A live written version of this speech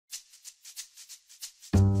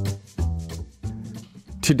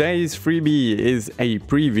Today's freebie is a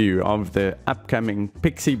preview of the upcoming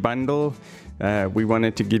Pixie Bundle. We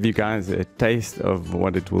wanted to give you guys a taste of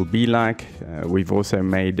what it will be like. We've also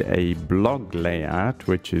made a blog layout,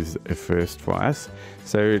 which is a first for us.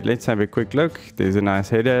 So let's have a quick look. There's a nice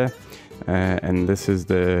header, and this is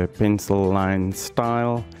the pencil line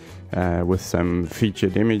style with some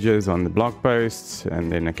featured images on the blog posts,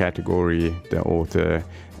 and then a category, the author,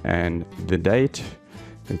 and the date.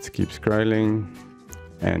 Let's keep scrolling.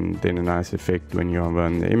 And then a nice effect when you are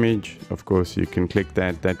on the image. Of course, you can click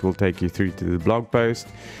that. That will take you through to the blog post.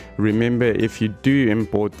 Remember, if you do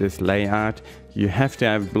import this layout, you have to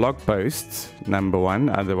have blog posts, number one,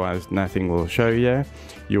 otherwise nothing will show here.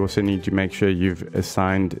 You also need to make sure you've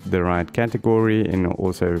assigned the right category and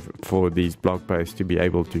also for these blog posts to be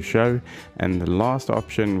able to show. And the last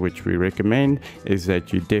option, which we recommend, is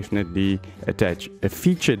that you definitely attach a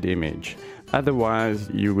featured image. Otherwise,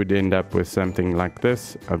 you would end up with something like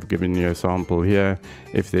this. I've given you a sample here.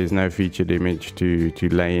 If there's no featured image to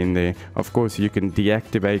lay in there, of course, you can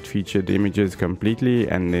deactivate featured images completely,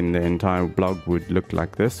 and then the entire blog would look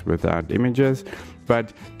like this without images.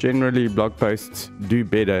 But generally, blog posts do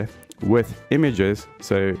better with images,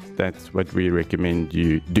 so that's what we recommend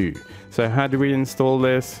you do. So how do we install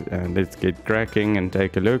this? Let's get cracking and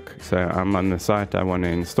take a look. So I'm on the site I want to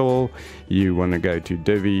install. You want to go to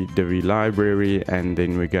Divi library, and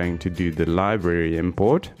then we're going to do the library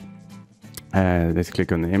import. Let's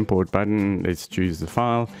click on the import button. Let's choose the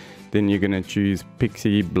file. Then you're going to choose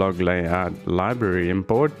Pixie Blog Layout library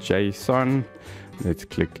import JSON. Let's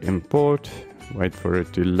click import. Wait for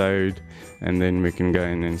it to load, and then we can go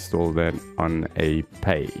and install that on a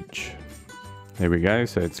page. There we go,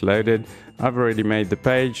 so it's loaded. I've already made the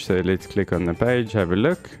page, so let's click on the page, have a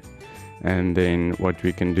look, and then what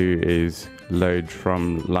we can do is load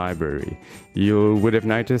from library. You would have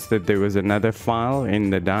noticed that there was another file in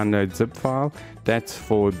the download zip file. That's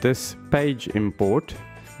for this page import.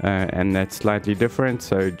 And that's slightly different,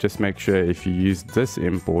 so just make sure if you use this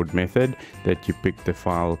import method that you pick the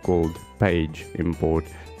file called page import,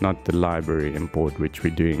 not the library import, which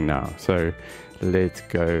we're doing now. So let's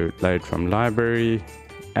go load from library,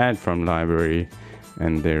 add from library,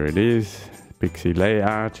 and there it is, Pixie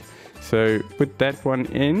layout. So put that one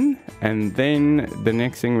in, and then the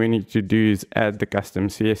next thing we need to do is add the custom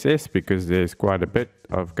CSS, because there's quite a bit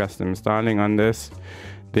of custom styling on this.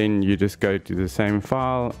 Then you just go to the same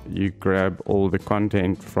file, you grab all the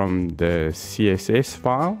content from the CSS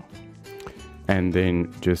file, and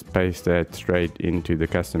then just paste that straight into the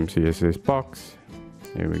custom CSS box.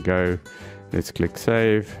 There we go. Let's click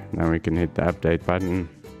save. Now we can hit the update button,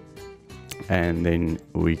 and then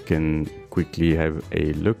we can quickly have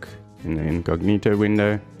a look in the incognito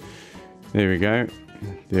window. There we go.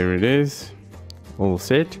 There it is. All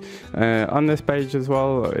set. On this page as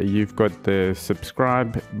well, you've got the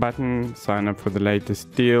subscribe button, sign up for the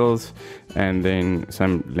latest deals, and then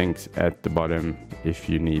some links at the bottom if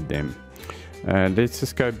you need them. Let's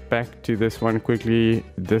just go back to this one quickly.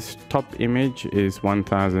 This top image is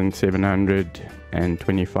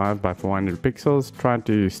 1725 by 400 pixels. Try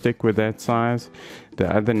to stick with that size. The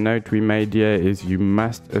other note we made here is you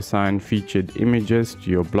must assign featured images to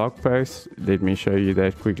your blog posts. Let me show you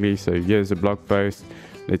that quickly. So here's a blog post.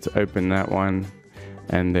 Let's open that one,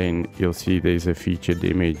 and then you'll see there's a featured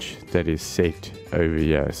image that is set over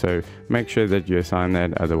here. So make sure that you assign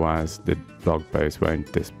that, otherwise the blog post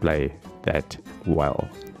won't display that well.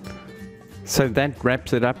 So that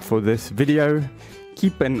wraps it up for this video.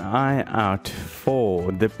 Keep an eye out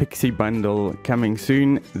for the Pixie Bundle coming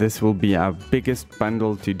soon. This will be our biggest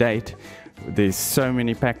bundle to date. There's so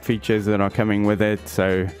many pack features that are coming with it,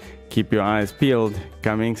 so keep your eyes peeled.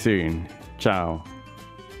 Coming soon. Ciao.